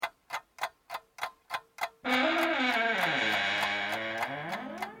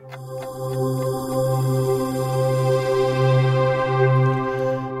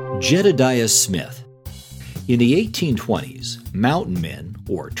Jedidiah Smith. In the 1820s, mountain men,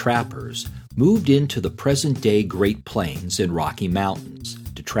 or trappers, moved into the present-day Great Plains and Rocky Mountains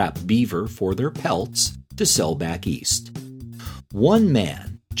to trap beaver for their pelts to sell back east. One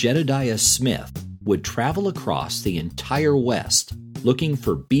man, Jedidiah Smith, would travel across the entire West looking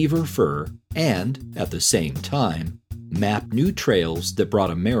for beaver fur and, at the same time, map new trails that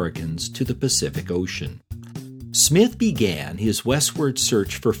brought Americans to the Pacific Ocean. Smith began his westward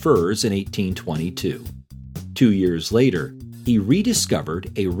search for furs in 1822. 2 years later, he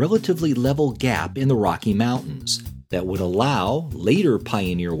rediscovered a relatively level gap in the Rocky Mountains that would allow later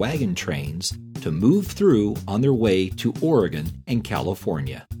pioneer wagon trains to move through on their way to Oregon and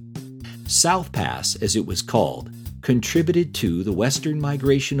California. South Pass, as it was called, contributed to the western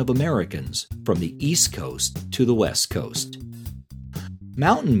migration of Americans from the East Coast to the West Coast.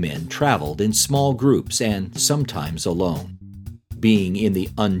 Mountain men traveled in small groups and sometimes alone. Being in the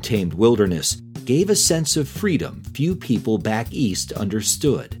untamed wilderness gave a sense of freedom few people back east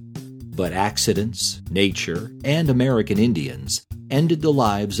understood. But accidents, nature, and American Indians ended the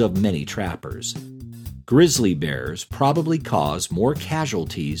lives of many trappers. Grizzly bears probably caused more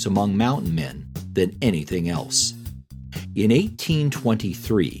casualties among mountain men than anything else. In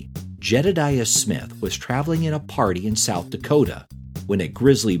 1823, Jedidiah Smith was traveling in a party in South Dakota when a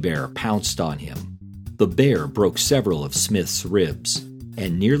grizzly bear pounced on him. The bear broke several of Smith's ribs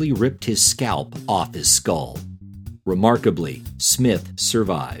and nearly ripped his scalp off his skull. Remarkably, Smith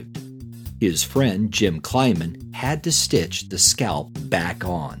survived. His friend Jim Kleiman had to stitch the scalp back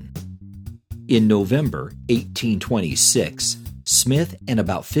on. In November 1826, Smith and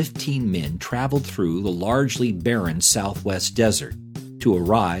about 15 men traveled through the largely barren Southwest desert to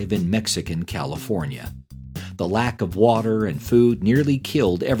arrive in Mexican California. The lack of water and food nearly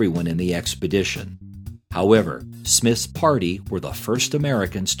killed everyone in the expedition. However, Smith's party were the first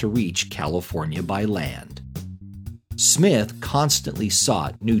Americans to reach California by land. Smith constantly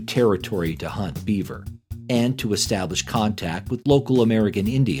sought new territory to hunt beaver and to establish contact with local American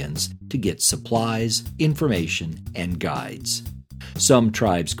Indians to get supplies, information, and guides. Some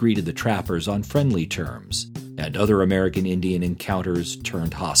tribes greeted the trappers on friendly terms, and other American Indian encounters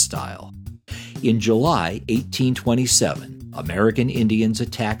turned hostile. In July 1827, American Indians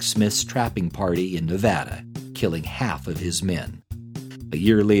attacked Smith's trapping party in Nevada, killing half of his men. A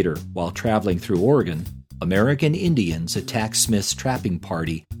year later, while traveling through Oregon, American Indians attacked Smith's trapping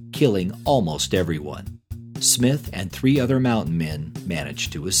party, killing almost everyone. Smith and 3 other mountain men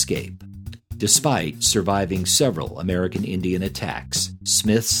managed to escape. Despite surviving several American Indian attacks,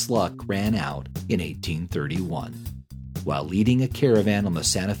 Smith's luck ran out in 1831. While leading a caravan on the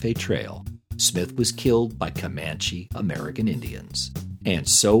Santa Fe Trail, Smith was killed by Comanche American Indians. And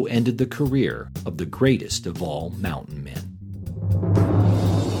so ended the career of the greatest of all mountain men.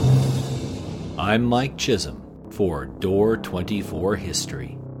 I'm Mike Chisholm for Door 24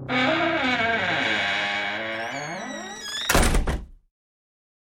 History.